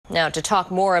Now, to talk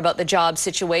more about the job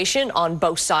situation on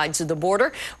both sides of the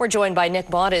border, we're joined by Nick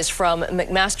Baudes from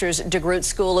McMaster's DeGroote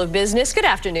School of Business. Good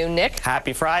afternoon, Nick.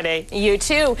 Happy Friday. You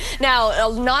too. Now,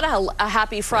 not a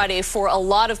happy Friday for a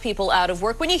lot of people out of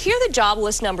work. When you hear the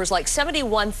jobless numbers, like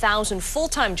 71,000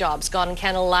 full-time jobs gone in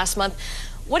Canada last month,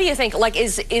 what do you think? Like,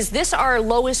 is this our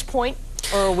lowest point?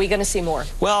 Or are we going to see more?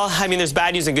 Well, I mean, there's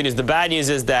bad news and good news. The bad news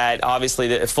is that obviously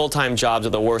the full-time jobs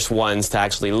are the worst ones to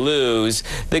actually lose.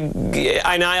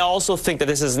 And I also think that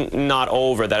this is not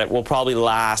over, that it will probably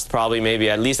last maybe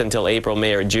at least until April,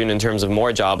 May, or June in terms of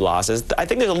more job losses. I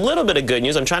think there's a little bit of good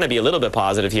news. I'm trying to be a little bit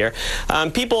positive here.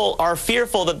 People are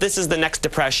fearful that this is the next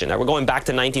depression, that we're going back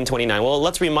to 1929. Well,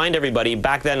 let's remind everybody,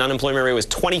 back then unemployment rate was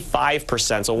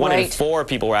 25%, so one in four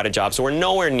people were out of jobs, so we're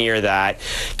nowhere near that.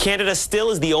 Canada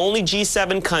still is the only G7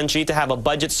 country to have a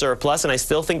budget surplus, and I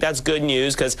still think that's good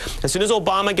news, because as soon as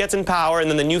Obama gets in power and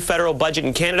then the new federal budget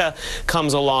in Canada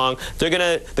comes along,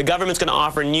 the government's going to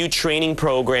offer new training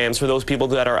programs for those people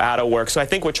that are out of work. So I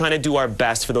think we're trying to do our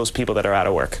best for those people that are out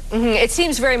of work. It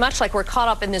seems very much like we're caught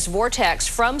up in this vortex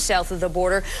from south of the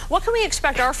border. What can we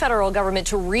expect our federal government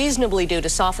to reasonably do to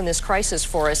soften this crisis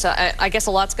for us? I guess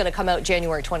a lot's going to come out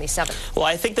January 27th. Well,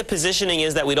 I think the positioning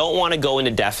is that we don't want to go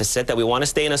into deficit, that we want to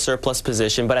stay in a surplus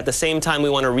position, but at the same time we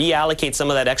want to reallocate some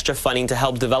of that extra funding to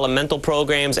help developmental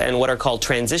programs and what are called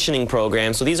transitioning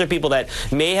programs. So these are people that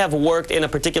may have worked in a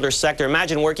particular sector.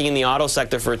 Imagine working in the auto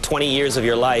sector for 20 years of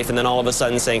your life and then all of a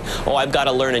sudden saying, oh, I've got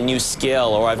to learn a new skill,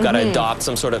 or I've got to adopt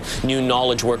some sort of new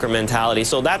knowledge worker mentality.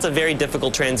 So that's a very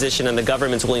difficult transition, and the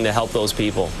government's willing to help those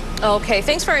people. Okay,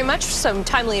 thanks very much. Some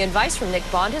timely advice from Nick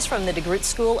Baudes from the DeGroote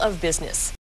School of Business.